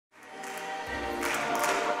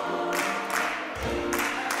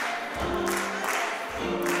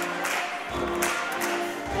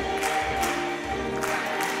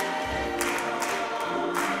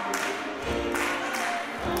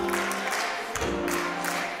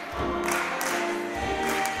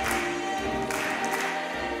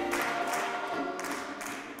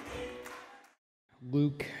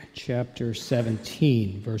chapter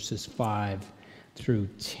 17, verses 5 through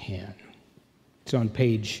 10. It's on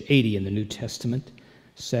page 80 in the New Testament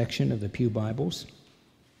section of the Pew Bibles.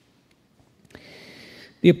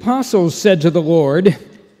 The apostles said to the Lord,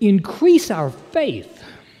 "Increase our faith."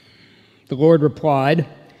 The Lord replied,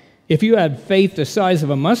 "If you had faith the size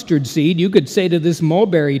of a mustard seed, you could say to this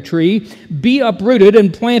mulberry tree, 'Be uprooted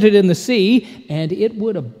and planted in the sea,' and it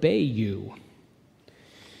would obey you.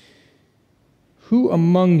 Who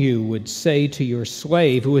among you would say to your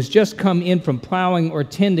slave who has just come in from plowing or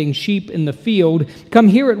tending sheep in the field, 'Come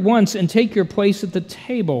here at once and take your place at the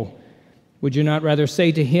table'? Would you not rather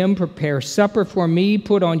say to him, 'Prepare supper for me,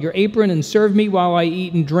 put on your apron and serve me while I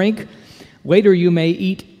eat and drink? Later you may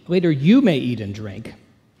eat and drink'?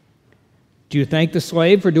 Do you thank the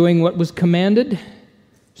slave for doing what was commanded?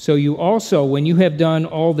 So you also, when you have done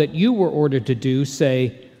all that you were ordered to do,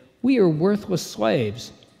 say, 'We are worthless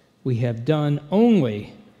slaves. We have done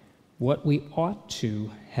only what we ought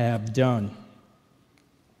to have done.'"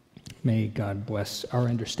 May God bless our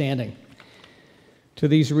understanding to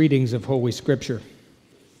these readings of Holy Scripture.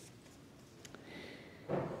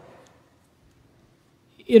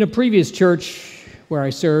 In a previous church where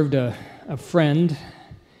I served, a friend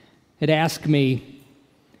had asked me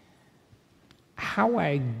how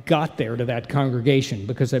I got there to that congregation,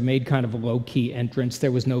 because I made kind of a low-key entrance.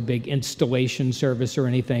 There was no big installation service or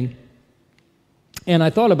anything. And I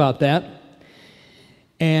thought about that.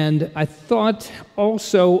 And I thought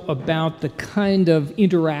also about the kind of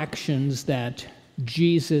interactions that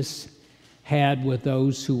Jesus had with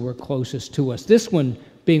those who were closest to us. This one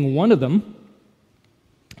being one of them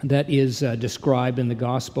that is described in the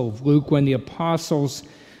Gospel of Luke, when the apostles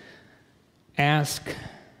ask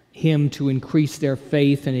him to increase their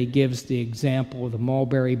faith, and he gives the example of the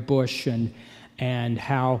mulberry bush and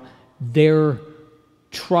how their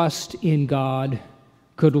trust in God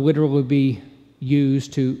could literally be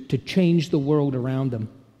used to change the world around them.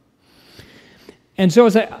 And so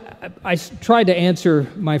as I tried to answer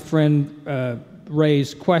my friend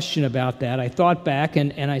Ray's question about that, I thought back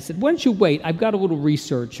and I said, "Why don't you wait? I've got a little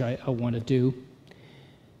research I want to do."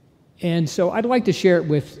 And so I'd like to share it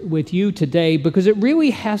with you today, because it really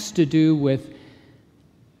has to do with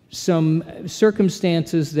some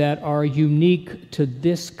circumstances that are unique to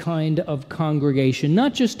this kind of congregation,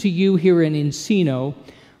 not just to you here in Encino,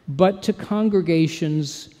 but to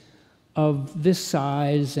congregations of this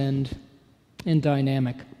size and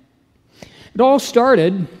dynamic. It all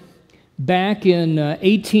started back in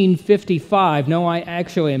 1855. No, I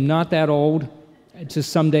actually am not that old. It's just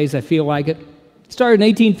some days I feel like it. It started in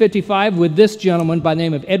 1855 with this gentleman by the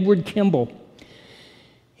name of Edward Kimball.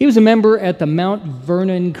 He was a member at the Mount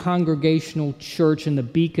Vernon Congregational Church in the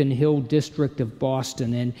Beacon Hill district of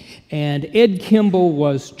Boston. And Ed Kimball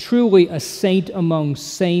was truly a saint among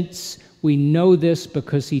saints. We know this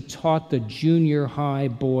because he taught the junior high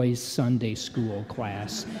boys' Sunday school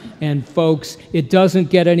class. And folks, it doesn't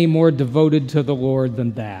get any more devoted to the Lord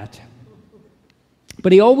than that.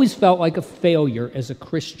 But he always felt like a failure as a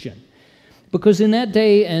Christian, because in that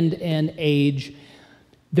day and age,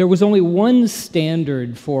 there was only one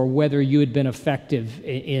standard for whether you had been effective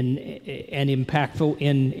and impactful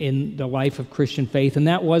in the life of Christian faith, and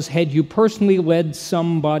that was, had you personally led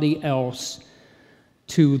somebody else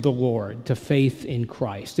to the Lord, to faith in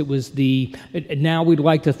Christ. It was now we'd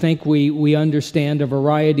like to think we understand a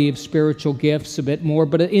variety of spiritual gifts a bit more,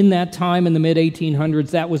 but in that time, in the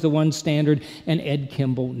mid-1800s, that was the one standard, and Ed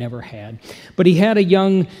Kimball never had. But he had a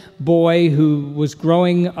young boy who was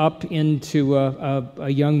growing up into a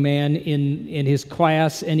young man in his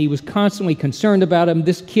class, and he was constantly concerned about him.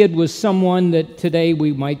 This kid was someone that today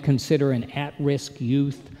we might consider an at-risk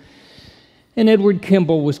youth. And Edward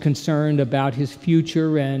Kimball was concerned about his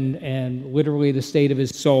future and literally the state of his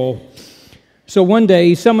soul. So one day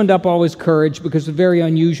he summoned up all his courage, because it was very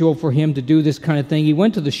unusual for him to do this kind of thing. He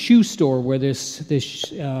went to the shoe store where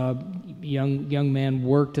this young man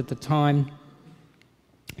worked at the time.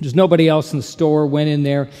 There's nobody else in the store. Went in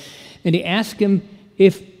there, and he asked him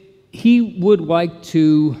if he would like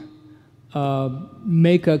to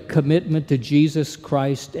make a commitment to Jesus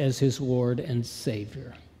Christ as his Lord and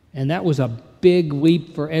Savior. And that was a big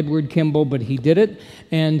leap for Edward Kimball, but he did it.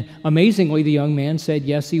 And amazingly, the young man said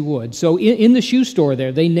yes, he would. So in the shoe store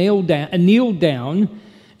there, they kneeled down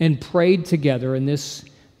and prayed together, and this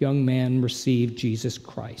young man received Jesus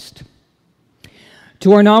Christ.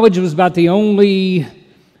 To our knowledge, it was about the only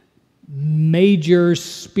major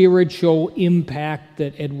spiritual impact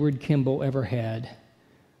that Edward Kimball ever had.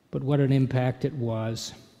 But what an impact it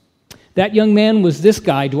was. That young man was this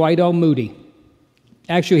guy, Dwight L. Moody.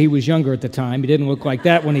 Actually, he was younger at the time. He didn't look like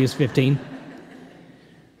that when he was 15.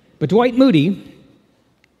 But Dwight Moody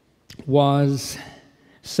was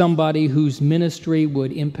somebody whose ministry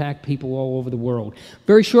would impact people all over the world.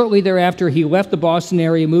 Very shortly thereafter, he left the Boston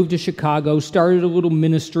area, moved to Chicago, started a little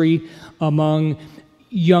ministry among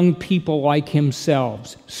young people like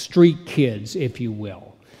himself, street kids, if you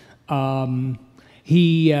will.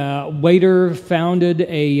 He later founded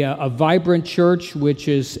a vibrant church, which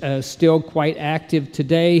is still quite active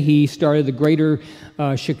today. He started the Greater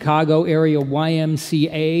Chicago area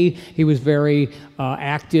YMCA. He was very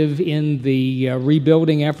active in the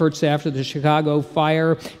rebuilding efforts after the Chicago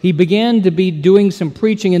fire. He began to be doing some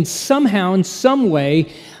preaching, and somehow, in some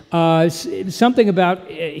way, something about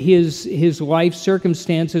his life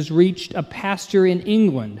circumstances reached a pastor in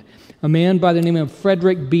England, a man by the name of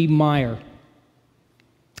Frederick B. Meyer.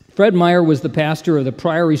 Fred Meyer was the pastor of the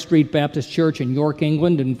Priory Street Baptist Church in York,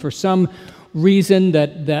 England, and for some reason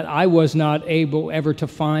that I was not able ever to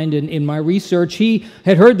find in my research, he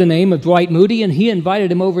had heard the name of Dwight Moody, and he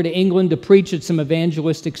invited him over to England to preach at some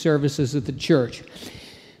evangelistic services at the church.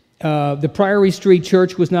 The Priory Street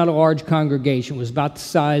Church was not a large congregation. It was about the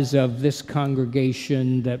size of this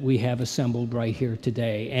congregation that we have assembled right here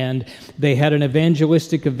today. And they had an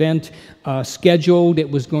evangelistic event scheduled.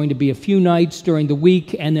 It was going to be a few nights during the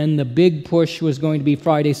week, and then the big push was going to be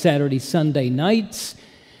Friday, Saturday, Sunday nights.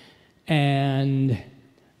 And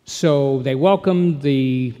so they welcomed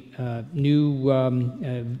the new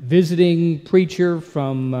visiting preacher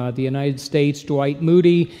from the United States, Dwight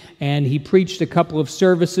Moody, and he preached a couple of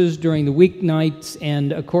services during the weeknights,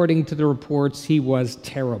 and according to the reports, he was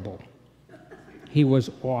terrible. He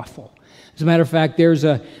was awful. As a matter of fact, there's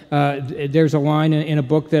a line in a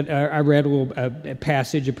book that I read, a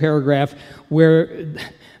passage, a paragraph, where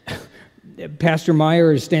Pastor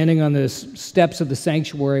Meyer is standing on the steps of the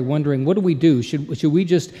sanctuary wondering, what do we do? Should we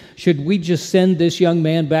just send this young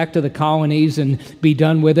man back to the colonies and be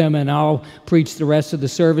done with him, and I'll preach the rest of the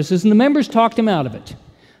services? And the members talked him out of it.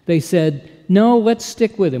 They said, no, let's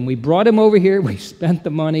stick with him. We brought him over here, we spent the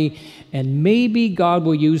money, and maybe God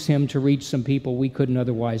will use him to reach some people we couldn't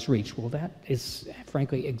otherwise reach. Well, that is,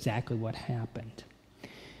 frankly, exactly what happened.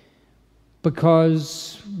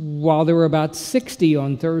 Because while there were about 60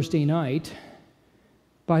 on Thursday night,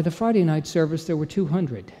 by the Friday night service there were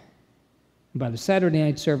 200. By the Saturday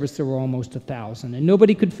night service there were almost 1,000. And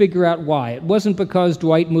nobody could figure out why. It wasn't because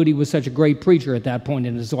Dwight Moody was such a great preacher at that point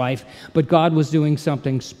in his life, but God was doing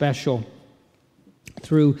something special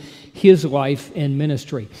through his life and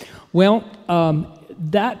ministry. Well,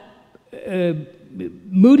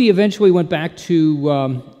 Moody eventually went back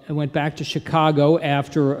to Chicago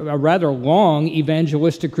after a rather long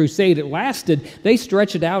evangelistic crusade. They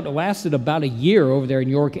stretched it out, it lasted about a year over there in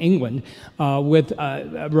York, England, with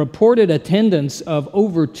a reported attendance of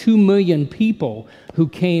over 2 million people who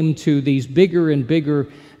came to these bigger and bigger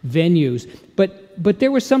venues. But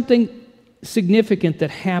there was something significant that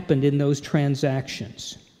happened in those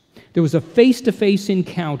transactions. There was a face-to-face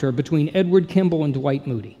encounter between Edward Kimball and Dwight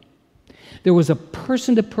Moody. There was a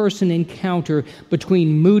person-to-person encounter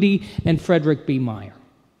between Moody and Frederick B. Meyer.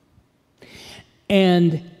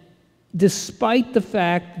 And despite the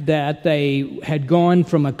fact that they had gone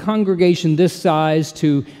from a congregation this size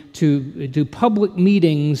to public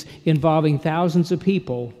meetings involving thousands of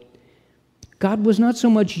people, God was not so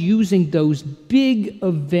much using those big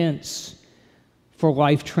events for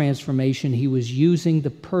life transformation. He was using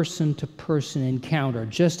the person-to-person encounter,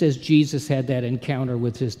 just as Jesus had that encounter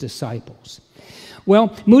with his disciples.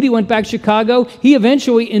 Well, Moody went back to Chicago. He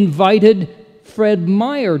eventually invited Fred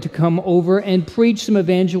Meyer to come over and preach some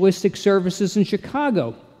evangelistic services in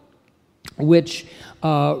Chicago, which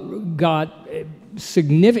got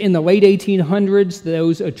significant. In the late 1800s,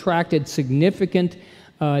 those attracted significant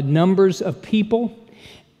numbers of people.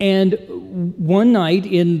 And one night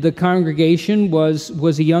in the congregation was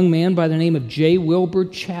a young man by the name of J. Wilbur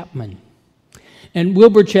Chapman. And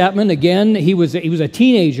Wilbur Chapman, again, he was a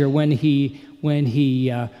teenager when he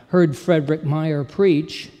heard Frederick Meyer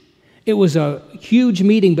preach. It was a huge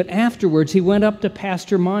meeting, but afterwards he went up to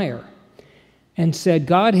Pastor Meyer and said,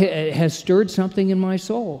 God has stirred something in my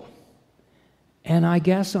soul, and I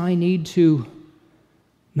guess I need to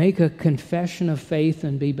make a confession of faith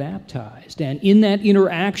and be baptized. And in that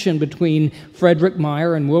interaction between Frederick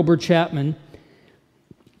Meyer and Wilbur Chapman,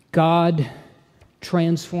 God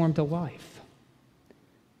transformed a life,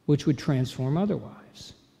 which would transform other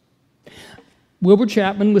lives. Wilbur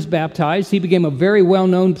Chapman was baptized. He became a very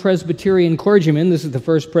well-known Presbyterian clergyman. This is the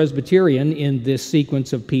first Presbyterian in this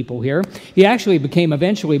sequence of people here. He actually became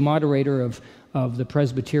eventually moderator of the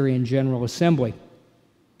Presbyterian General Assembly.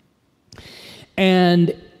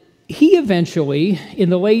 And he eventually, in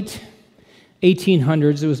the late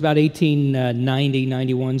 1800s, it was about 1890,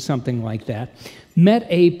 91, something like that, met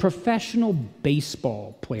a professional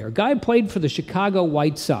baseball player, a guy who played for the Chicago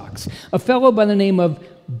White Sox, a fellow by the name of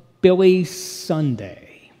Billy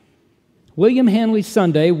Sunday. William Hanley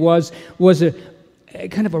Sunday was a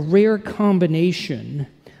kind of a rare combination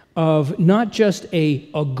of not just a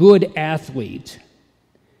good athlete,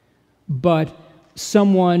 but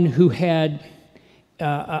someone who had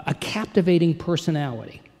a captivating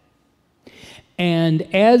personality. And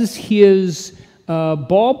as his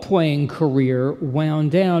ball-playing career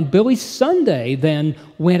wound down, Billy Sunday then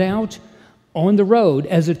went out on the road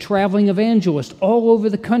as a traveling evangelist all over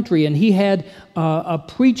the country, and he had a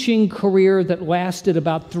preaching career that lasted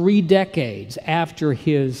about 3 decades after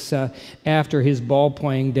his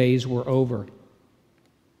ball-playing days were over.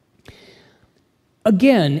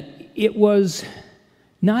 Again, it was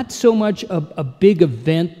not so much a big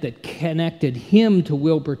event that connected him to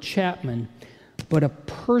Wilbur Chapman, but a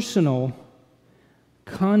personal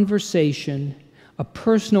conversation, a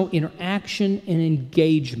personal interaction and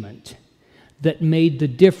engagement that made the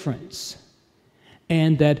difference,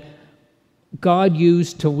 and that God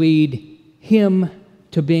used to lead him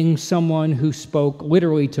to being someone who spoke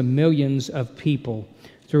literally to millions of people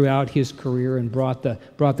throughout his career and brought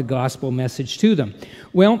the gospel message to them.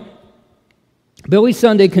 Well, Billy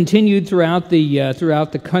Sunday continued throughout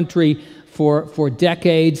the country for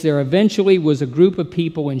decades. There eventually was a group of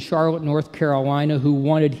people in Charlotte, North Carolina, who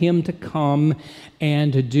wanted him to come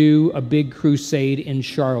and to do a big crusade in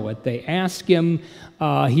Charlotte. They asked him,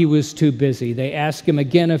 he was too busy. They asked him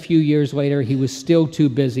again a few years later, he was still too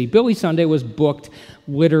busy. Billy Sunday was booked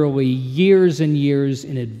literally years and years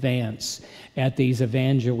in advance at these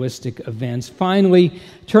evangelistic events. Finally,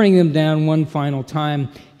 turning them down one final time,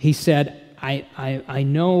 he said, I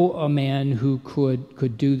know a man who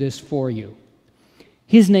could do this for you.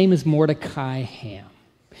 His name is Mordecai Ham.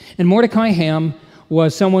 And Mordecai Ham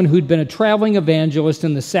was someone who'd been a traveling evangelist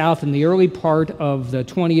in the South in the early part of the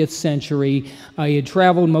 20th century. He had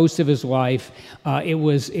traveled most of his life. It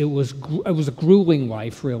was a grueling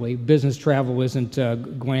life, really. Business travel isn't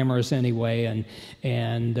glamorous anyway,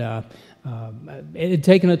 and it had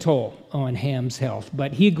taken a toll on Ham's health.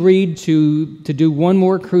 But he agreed to do one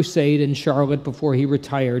more crusade in Charlotte before he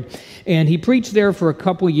retired. And he preached there for a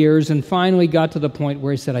couple years and finally got to the point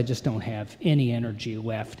where he said, I just don't have any energy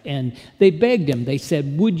left. And they begged him. They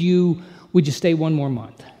said, would you stay one more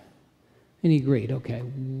month? And he agreed. Okay,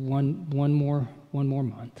 one more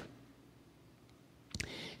month.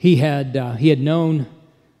 He had known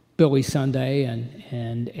Billy Sunday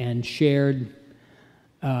and shared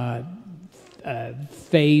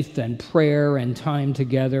faith and prayer and time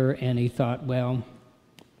together, and he thought, well,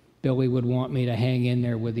 Billy would want me to hang in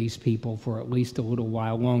there with these people for at least a little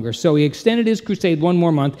while longer. So he extended his crusade one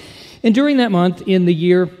more month, and during that month, in the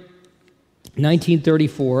year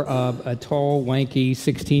 1934, a tall, lanky,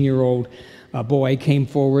 16-year-old boy came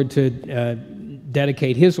forward to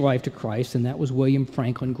dedicate his life to Christ, and that was William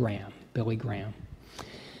Franklin Graham, Billy Graham.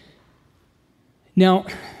 Now,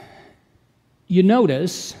 you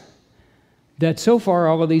notice that so far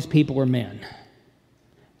all of these people are men.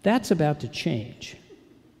 That's about to change.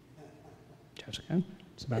 Jessica,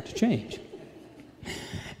 it's about to change.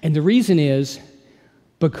 And the reason is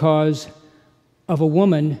because of a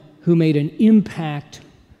woman who made an impact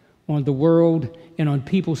on the world and on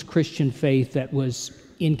people's Christian faith that was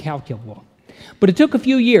incalculable. But it took a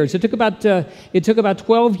few years. It took about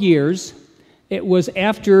 12 years. It was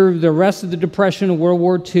after the rest of the Depression and World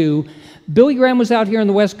War II. Billy Graham was out here on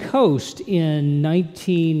the West Coast in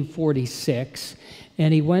 1946,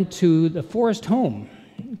 and he went to the Forest Home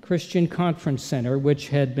Christian Conference Center, which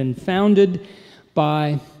had been founded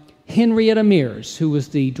by Henrietta Mears, who was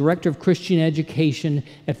the director of Christian education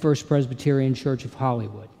at First Presbyterian Church of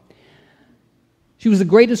Hollywood. She was the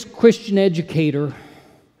greatest Christian educator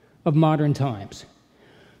of modern times.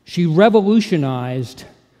 She revolutionized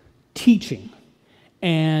teaching.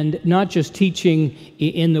 And not just teaching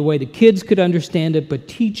in the way the kids could understand it, but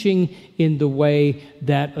teaching in the way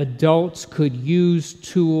that adults could use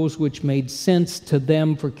tools which made sense to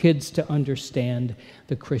them for kids to understand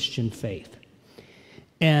the Christian faith.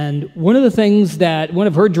 And one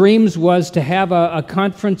of her dreams was to have a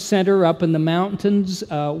conference center up in the mountains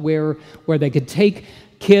where they could take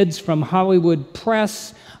kids from Hollywood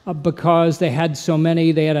Press because they had so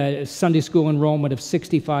many. They had a Sunday school enrollment of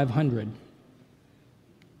 6,500.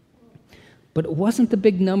 But it wasn't the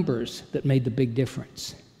big numbers that made the big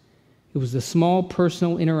difference. It was the small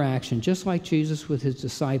personal interaction, just like Jesus with his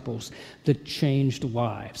disciples, that changed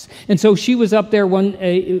lives. And so she was up there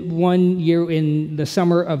one year in the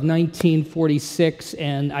summer of 1946,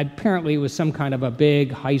 and apparently it was some kind of a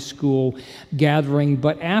big high school gathering.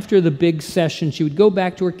 But after the big session, she would go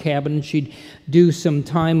back to her cabin and she'd do some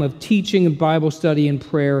time of teaching and Bible study and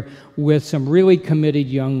prayer with some really committed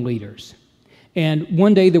young leaders. And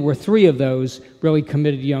one day there were 3 of those really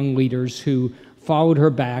committed young leaders who followed her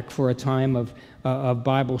back for a time of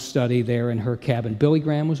Bible study there in her cabin. Billy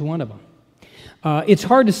Graham was one of them. It's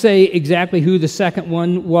hard to say exactly who the second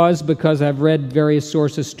one was because I've read various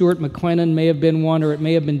sources. Stuart McLennan may have been one, or it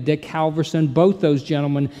may have been Dick Halverson. Both those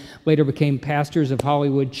gentlemen later became pastors of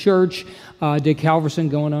Hollywood Church. Dick Halverson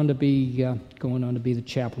going on to be the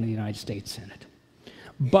chaplain of the United States Senate.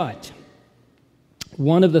 But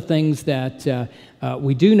one of the things that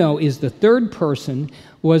we do know is the third person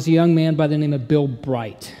was a young man by the name of Bill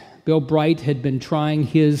Bright. Bill Bright had been trying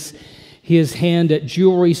his hand at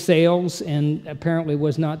jewelry sales and apparently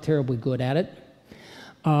was not terribly good at it.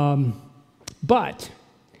 But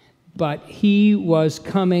he was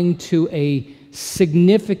coming to a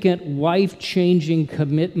significant, life-changing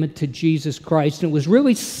commitment to Jesus Christ, and it was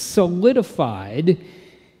really solidified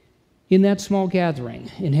in that small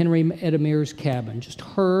gathering in Henry Edemir's cabin, just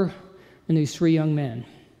her and these 3 young men.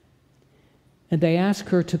 And they asked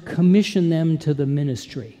her to commission them to the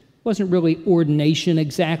ministry. It wasn't really ordination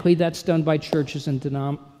exactly. That's done by churches and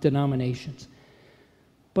denominations.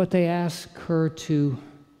 But they asked her to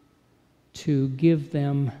give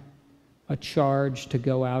them a charge to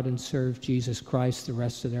go out and serve Jesus Christ the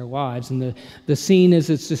rest of their lives. And the scene, as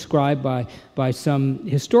it's described by some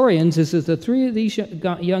historians, is that the 3 of these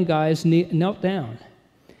young guys knelt down.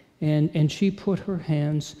 And she put her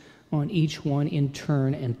hands on each one in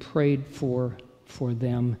turn and prayed for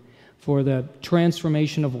them, for the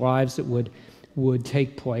transformation of lives that would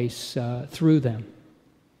take place through them.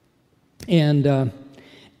 And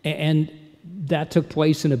that took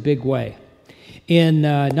place in a big way. In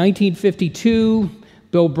 1952,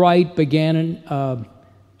 Bill Bright began an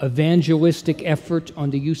evangelistic effort on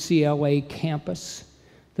the UCLA campus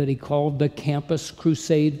that he called the Campus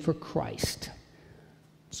Crusade for Christ.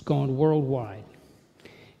 It's gone worldwide.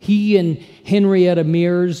 He and Henrietta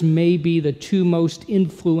Mears may be the 2 most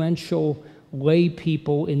influential lay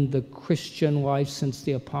people in the Christian life since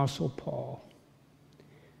the Apostle Paul.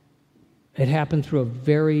 It happened through a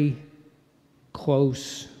very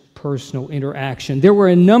close personal interaction. There were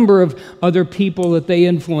a number of other people that they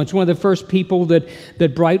influenced. One of the first people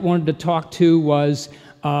that Bright wanted to talk to was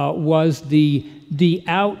the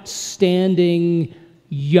outstanding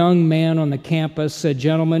young man on the campus, a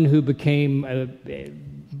gentleman who became,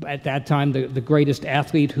 at that time, the greatest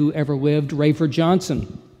athlete who ever lived, Rayford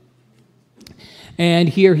Johnson. And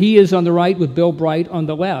here he is on the right with Bill Bright on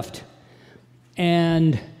the left.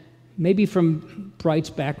 And maybe from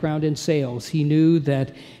Bright's background in sales, he knew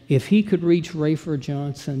that if he could reach Rayford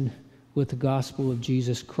Johnson with the gospel of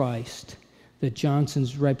Jesus Christ, that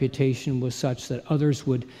Johnson's reputation was such that others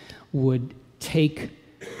would take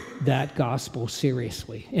that gospel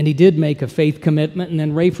seriously. And he did make a faith commitment. And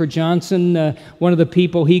then Rayford Johnson, one of the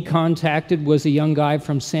people he contacted was a young guy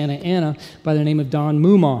from Santa Ana by the name of Don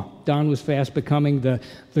Mumaw. Don was fast becoming the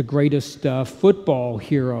greatest football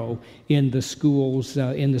hero in the school's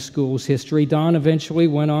history. Don eventually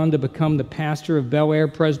went on to become the pastor of Bel Air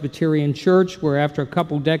Presbyterian Church, where after a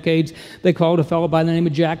couple decades they called a fellow by the name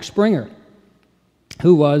of Jack Springer,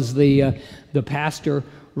 who was the pastor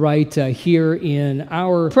right here in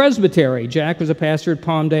our Presbytery. Jack was a pastor at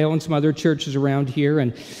Palmdale and some other churches around here,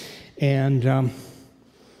 and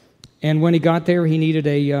when he got there, he needed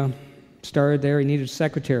a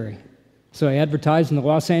secretary. So he advertised in the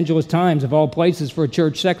Los Angeles Times, of all places, for a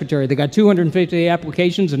church secretary. They got 250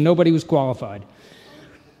 applications, and nobody was qualified.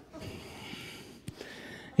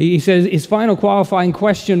 He says his final qualifying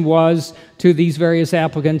question was to these various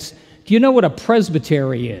applicants, "Do you know what a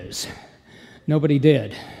presbytery is?" Nobody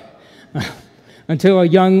did. Until a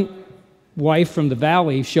young wife from the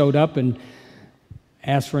valley showed up and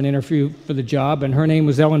asked for an interview for the job, and her name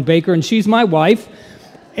was Ellen Baker, and she's my wife.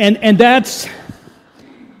 And that's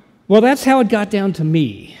how it got down to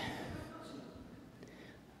me.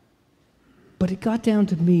 But it got down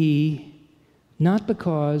to me not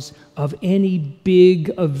because of any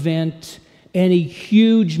big event, any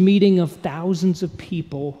huge meeting of thousands of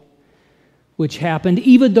people, which happened,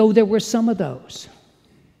 even though there were some of those.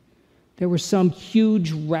 There were some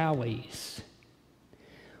huge rallies.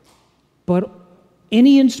 But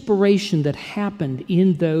any inspiration that happened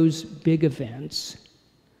in those big events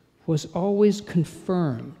was always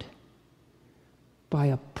confirmed by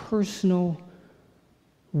a personal,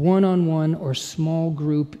 one-on-one or small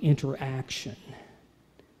group interaction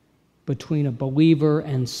between a believer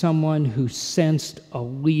and someone who sensed a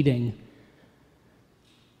leading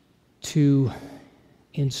to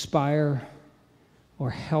inspire or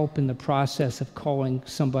help in the process of calling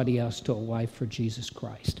somebody else to a life for Jesus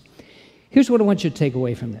Christ. Here's what I want you to take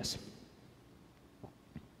away from this.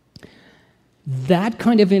 That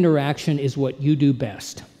kind of interaction is what you do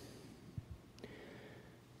best.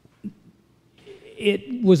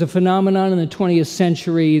 It was a phenomenon in the 20th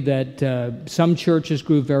century that some churches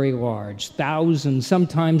grew very large. Thousands,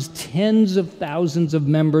 sometimes tens of thousands of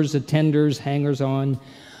members, attenders, hangers-on.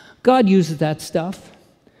 God uses that stuff,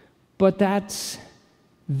 but that's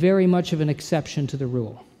very much of an exception to the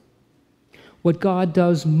rule. What God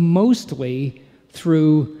does mostly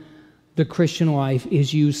through the Christian life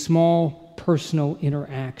is use small personal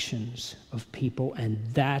interactions of people, and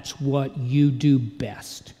that's what you do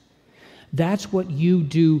best. That's what you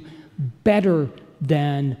do better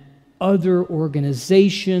than other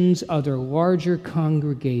organizations, other larger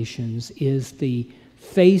congregations, is the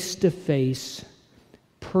face-to-face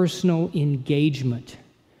personal engagement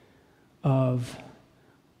of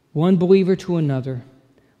one believer to another,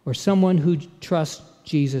 or someone who trusts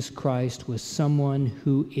Jesus Christ with someone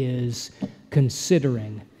who is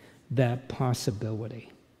considering that possibility.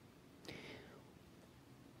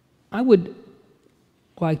 I would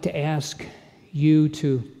like to ask you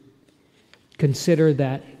to consider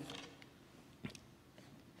that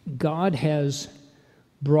God has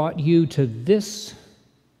brought you to this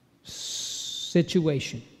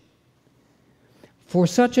situation for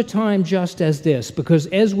such a time just as this, because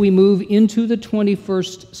as we move into the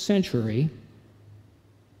 21st century,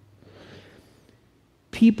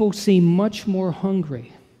 people seem much more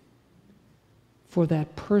hungry for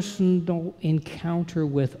that personal encounter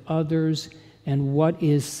with others and what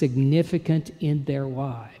is significant in their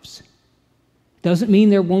lives. Doesn't mean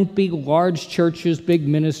there won't be large churches, big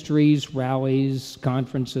ministries, rallies,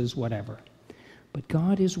 conferences, whatever. But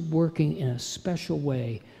God is working in a special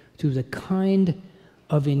way through the kind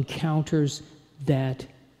of encounters that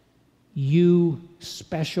you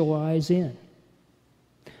specialize in.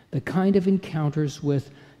 The kind of encounters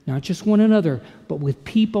with not just one another, but with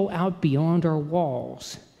people out beyond our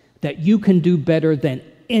walls that you can do better than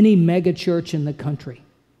any mega church in the country.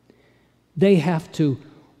 They have to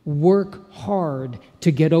work hard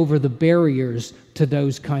to get over the barriers to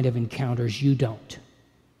those kind of encounters. You don't.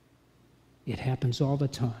 It happens all the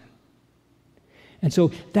time. And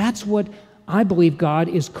so that's what I believe God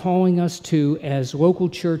is calling us to as local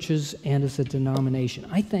churches and as a denomination.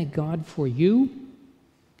 I thank God for you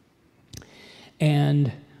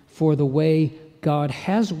and for the way God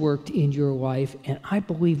has worked in your life, and I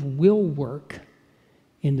believe will work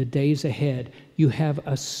in the days ahead. You have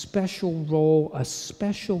a special role, a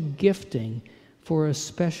special gifting for a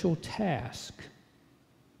special task.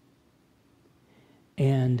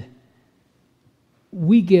 And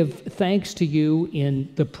we give thanks to you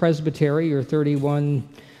in the Presbytery or 31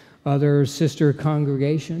 other sister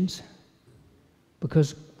congregations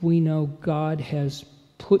because we know God has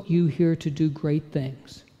put you here to do great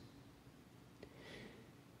things.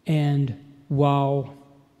 And while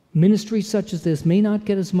ministries such as this may not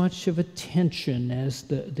get as much of attention as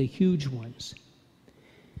the huge ones,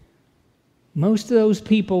 most of those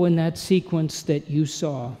people in that sequence that you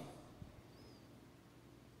saw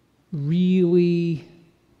really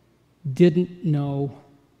didn't know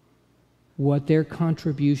what their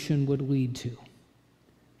contribution would lead to.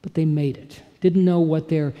 But they made it. Didn't know what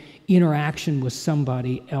their interaction with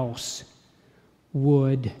somebody else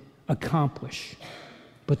would accomplish.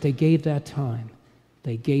 But they gave that time.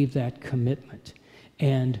 They gave that commitment.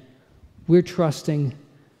 And we're trusting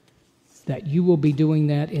that you will be doing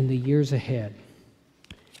that in the years ahead.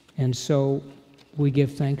 And so we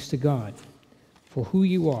give thanks to God for who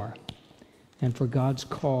you are and for God's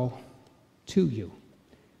call to you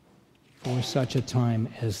for such a time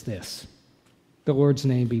as this. The Lord's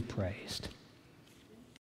name be praised.